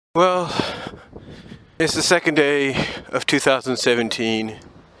Well, it's the second day of 2017.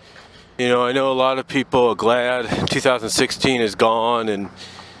 I know a lot of people are glad 2016 is gone and,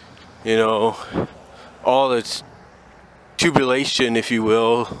 all its tribulation, if you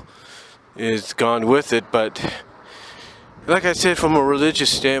will, is gone with it. But like I said, from a religious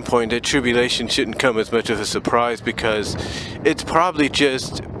standpoint, that tribulation shouldn't come as much of a surprise, because it's probably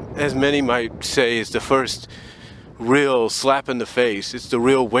just, as many might say, is the first real slap in the face. It's the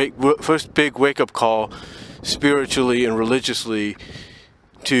real first big wake-up call, spiritually and religiously,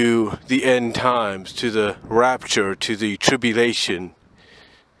 to the end times, to the rapture, to the tribulation.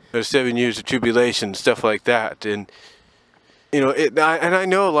 There's 7 years of tribulation, stuff like that. And I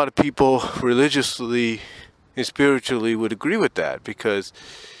know a lot of people religiously and spiritually would agree with that, because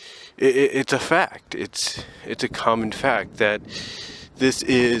it's a fact. It's a common fact that this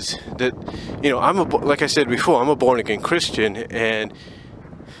is that. Like I said before, I'm a born again Christian, and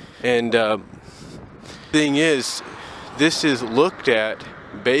thing is, this is looked at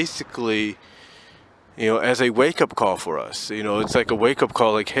basically, as a wake-up call for us. It's like a wake-up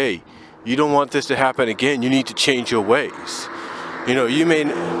call, like, hey, you don't want this to happen again. You need to change your ways. You may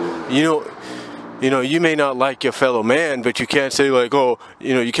not like your fellow man, but you can't say, like, oh,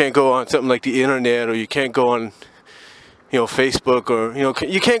 you can't go on something like the internet, or you can't go on, Facebook, or,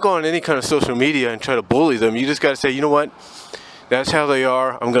 you can't go on any kind of social media and try to bully them. You just got to say, you know what, that's how they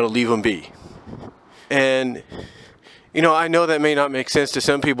are. I'm going to leave them be. And, I know that may not make sense to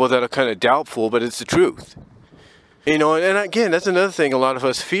some people that are kind of doubtful, but it's the truth. And again, that's another thing a lot of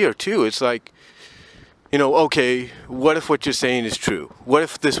us fear too. It's like, okay, what if what you're saying is true? What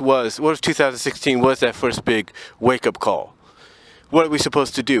if 2016 was that first big wake-up call? What are we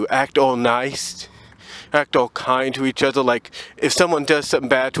supposed to do? Act all nice? Act all kind to each other? Like, if someone does something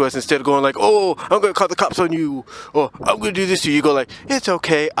bad to us, instead of going like, oh, I'm going to call the cops on you, or I'm going to do this to you, you go like, it's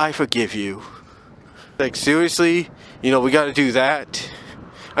okay, I forgive you. Like, seriously? We got to do that?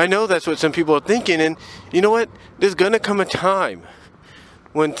 I know that's what some people are thinking, and you know what? There's going to come a time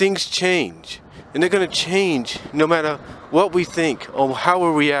when things change. And they're going to change no matter what we think or how we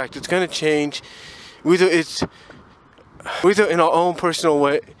react. It's going to change. Either in our own personal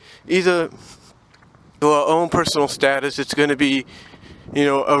way, either to our own personal status, it's going to be,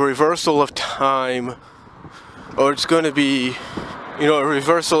 a reversal of time, or it's going to be, a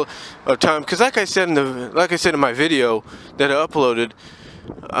reversal of time. Because like I said in my video that I uploaded,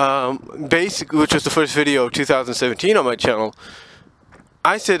 basically, which was the first video of 2017 on my channel,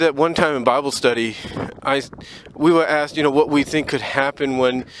 I said at one time in Bible study, we were asked, what we think could happen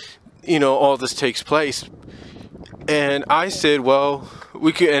when, all this takes place. And I said, well,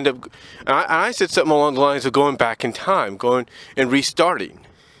 we could end up, I said something along the lines of going back in time, going and restarting.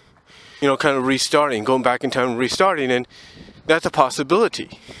 Kind of restarting, going back in time and restarting, and that's a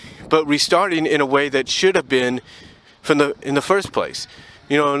possibility. But restarting in a way that should have been in the first place.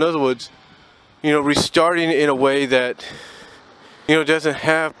 In other words, restarting in a way that doesn't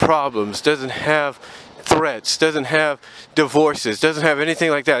have problems, doesn't have threats, doesn't have divorces, doesn't have anything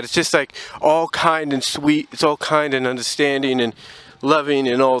like that. It's just like all kind and sweet. It's all kind and understanding and loving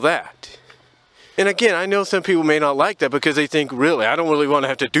and all that. And again, I know some people may not like that, because they think, really, I don't really want to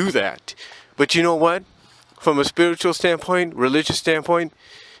have to do that. But you know what? From a spiritual standpoint, religious standpoint,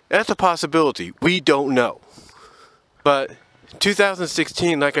 that's a possibility. We don't know. But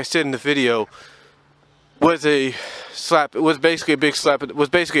 2016, like I said in the video, was a slap. It was basically a big slap. It was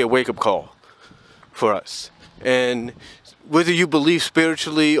basically a wake-up call for us. And whether you believe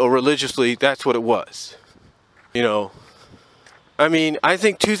spiritually or religiously, that's what it was. I mean, I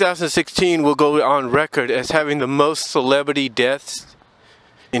think 2016 will go on record as having the most celebrity deaths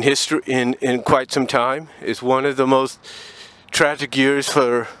in history in quite some time. It's one of the most tragic years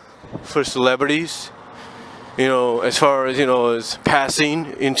for celebrities. As far as as passing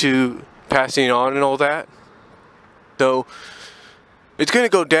on and all that. So it's going to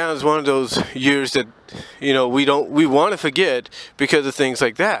go down as one of those years that we want to forget because of things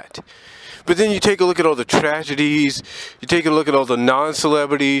like that. But then you take a look at all the tragedies, you take a look at all the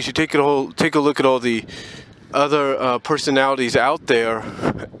non-celebrities, you take a look at all the other personalities out there,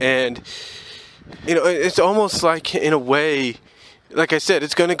 and it's almost like, in a way, like I said,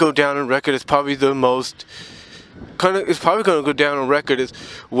 it's going to go down on record as probably the most it's probably going to go down on record as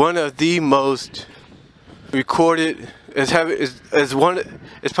one of the most recorded, it's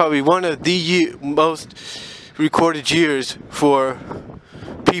probably one of the most recorded years for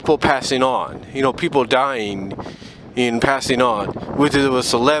people passing on. People dying and passing on, whether it was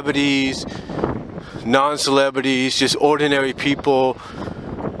celebrities, non-celebrities, just ordinary people,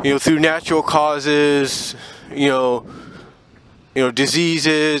 through natural causes,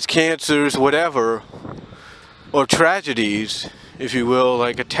 diseases, cancers, whatever, or tragedies, if you will,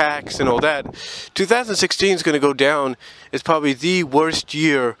 like attacks and all that, 2016 is going to go down as probably the worst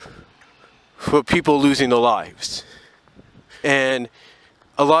year for people losing their lives. And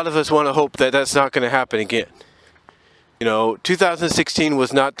a lot of us want to hope that that's not going to happen again. 2016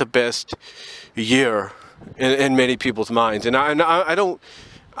 was not the best year in many people's minds, and I'm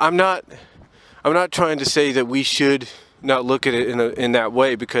not trying to say that we should not look at it in that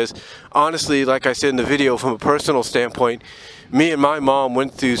way, because honestly, like I said in the video, from a personal standpoint, me and my mom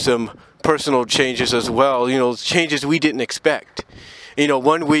went through some personal changes as well. Changes we didn't expect.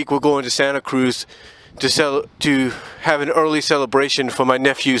 1 week we're going to Santa Cruz to have an early celebration for my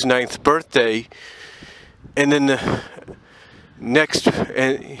nephew's 9th birthday, and then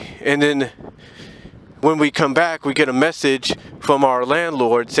and then when we come back, we get a message from our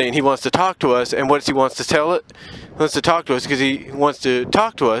landlord saying he wants to talk to us. And what he wants to tell it? He wants to talk to us because he wants to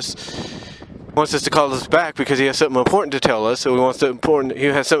talk to us. He wants us to call us back because he has something important to tell us. So he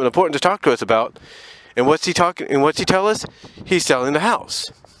has something important to talk to us about. And what's he tell us? He's selling the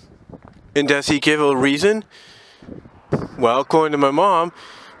house. And does he give a reason? Well, according to my mom,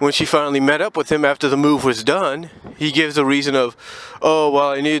 when she finally met up with him after the move was done, he gives a reason of, oh,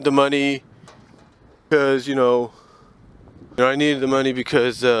 well, I needed the money because, I needed the money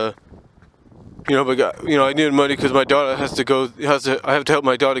because, I needed money because my daughter I have to help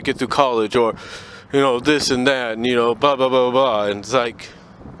my daughter get through college, or, this and that, and, blah, blah, blah, blah. And it's like,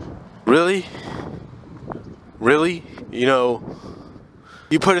 really? Really?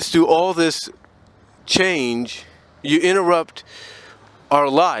 You put us through all this change, you interrupt our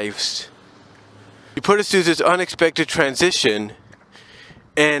lives, you put us through this unexpected transition,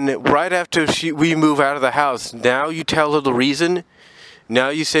 and right after we move out of the house, now you tell her the reason. Now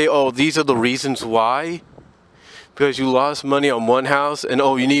you say, oh, these are the reasons why, because you lost money on one house, and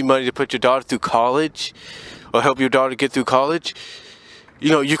oh, you need money to put your daughter through college, or help your daughter get through college.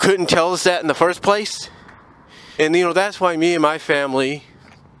 You couldn't tell us that in the first place. And that's why me and my family,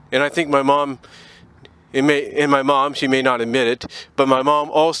 and I think my mom, she may not admit it, but my mom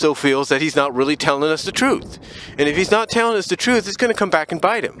also feels that he's not really telling us the truth. And if he's not telling us the truth, it's going to come back and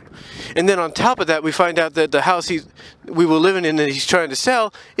bite him. And then on top of that, we find out that the house we were living in that he's trying to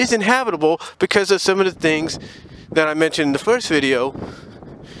sell is inhabitable because of some of the things that I mentioned in the first video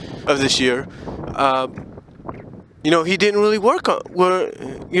of this year. He didn't really work on,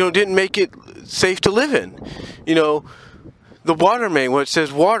 didn't make it safe to live in. The water main, where it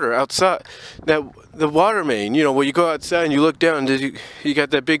says water outside, the water main, where you go outside and you look down, you got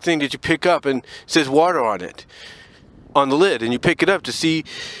that big thing that you pick up and it says water on it, on the lid, and you pick it up to see,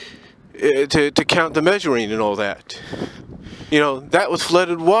 to count the measuring and all that. That was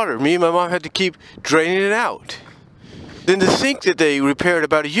flooded water. Me and my mom had to keep draining it out. Then the sink that they repaired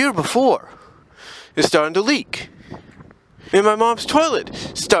about a year before is starting to leak. And my mom's toilet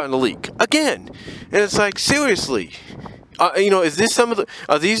is starting to leak again. And it's like, seriously. Is this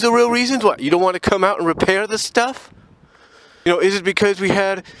are these the real reasons? What, you don't want to come out and repair this stuff? Is it because we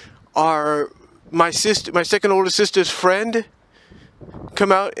had my second older sister's friend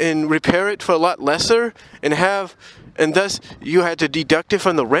come out and repair it for a lot lesser and thus you had to deduct it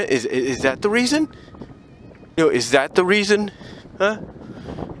from the rent? Is that the reason? Is that the reason? Huh?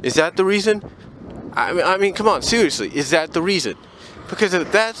 Is that the reason? I mean, come on, seriously, is that the reason? Because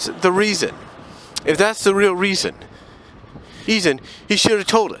if that's the reason, if that's the real reason, he should have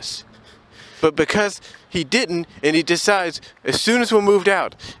told us. But because he didn't, and he decides, as soon as we're moved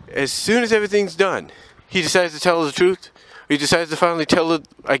out, as soon as everything's done, he decides to tell us the truth. He decides to finally tell it,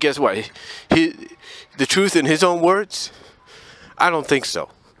 I guess what, the truth in his own words? I don't think so.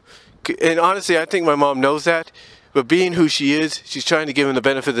 And honestly, I think my mom knows that. But being who she is, she's trying to give him the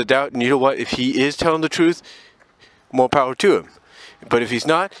benefit of the doubt. And you know what? If he is telling the truth, more power to him. But if he's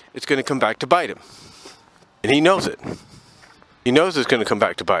not, it's going to come back to bite him. And he knows it. He knows it's going to come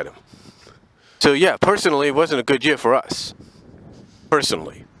back to bite him. So yeah, personally, it wasn't a good year for us.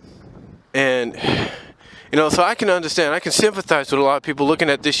 Personally. And, so I can understand, I can sympathize with a lot of people looking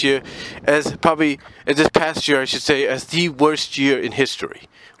at this year as this past year, I should say, as the worst year in history.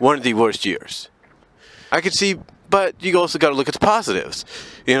 One of the worst years. I could see, but you also got to look at the positives.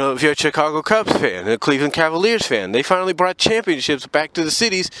 If you're a Chicago Cubs fan and a Cleveland Cavaliers fan, they finally brought championships back to the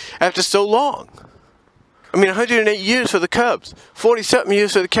cities after so long. 108 years for the Cubs, 40-something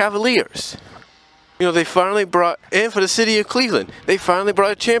years for the Cavaliers. They finally brought, and for the city of Cleveland, they finally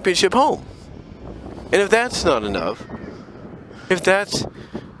brought a championship home. And if that's not enough,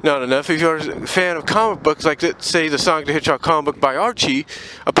 if you're a fan of comic books, like say the Sonic the Hedgehog comic book by Archie,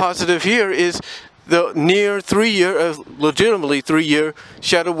 a positive here is the near 3-year, legitimately 3-year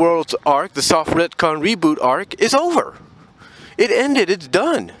Shadow Worlds arc, the soft retcon reboot arc, is over. It ended. It's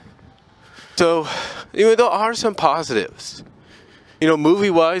done. So, there are some positives.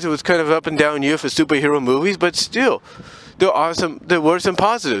 Movie-wise, it was kind of up and down year for superhero movies, but still, there were some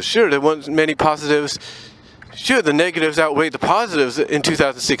positives. Sure, there weren't many positives. Sure, the negatives outweighed the positives in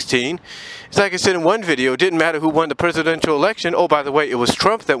 2016. It's like I said in one video, it didn't matter who won the presidential election. Oh, by the way, it was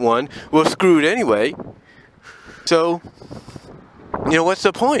Trump that won. We're screwed anyway. So, what's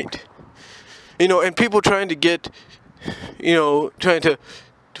the point? And people trying to get, trying to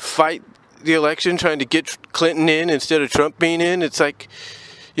fight the election, trying to get Clinton in instead of Trump being in. It's like,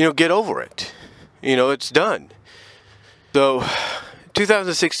 get over it. It's done. So,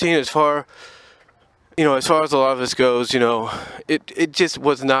 2016, as far as a lot of this goes, it just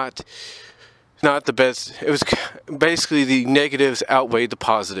was not the best. It was basically the negatives outweighed the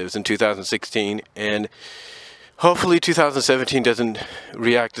positives in 2016, and hopefully 2017 doesn't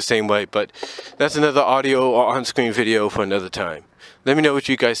react the same way, but that's another audio or on-screen video for another time. Let me know what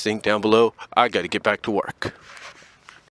you guys think down below. I gotta get back to work.